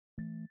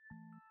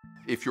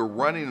If you're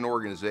running an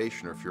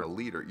organization or if you're a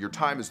leader, your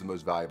time is the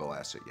most valuable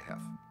asset you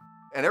have.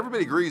 And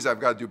everybody agrees I've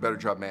got to do a better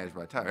job managing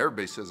my time.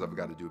 Everybody says I've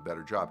got to do a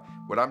better job.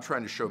 What I'm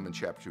trying to show them in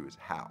chapter 2 is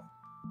how.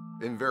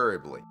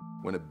 Invariably,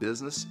 when a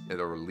business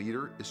or a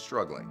leader is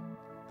struggling,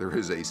 there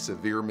is a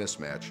severe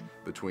mismatch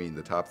between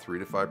the top 3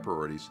 to 5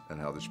 priorities and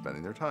how they're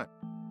spending their time.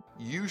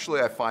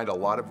 Usually I find a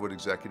lot of what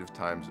executive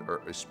time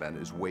is spent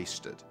is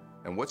wasted.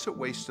 And what's it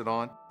wasted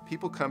on?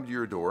 People come to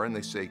your door and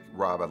they say,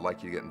 Rob, I'd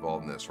like you to get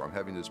involved in this, or I'm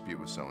having a dispute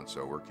with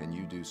so-and-so, or can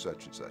you do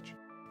such and such?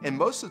 And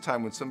most of the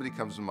time when somebody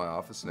comes to my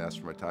office and asks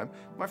for my time,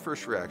 my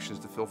first reaction is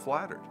to feel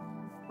flattered.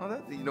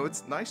 Well,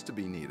 it's nice to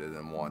be needed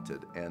and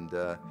wanted, and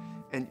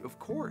of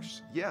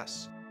course,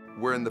 yes.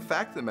 Wherein the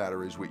fact of the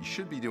matter is what you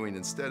should be doing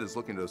instead is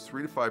looking at those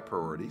 3 to 5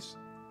 priorities,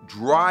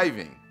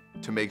 driving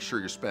to make sure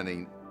you're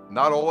spending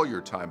not all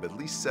your time, but at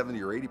least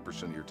 70 or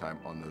 80% of your time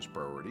on those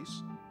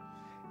priorities.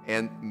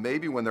 And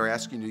maybe when they're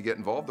asking you to get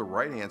involved, the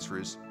right answer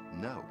is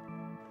no.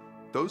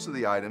 Those are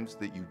the items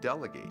that you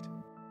delegate.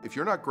 If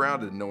you're not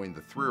grounded in knowing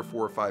the 3 or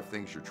 4 or 5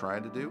 things you're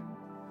trying to do,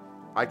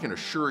 I can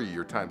assure you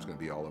your time's going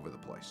to be all over the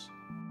place.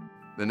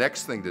 The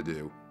next thing to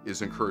do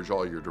is encourage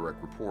all your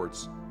direct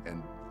reports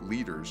and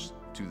leaders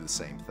to do the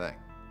same thing.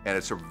 And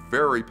it's a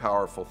very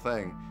powerful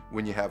thing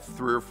when you have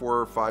 3 or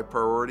 4 or 5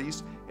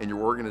 priorities and your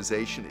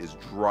organization is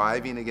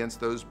driving against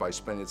those by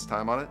spending its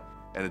time on it.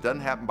 And it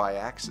doesn't happen by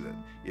accident.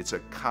 It's a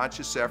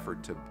conscious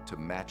effort to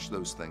match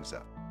those things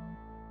up.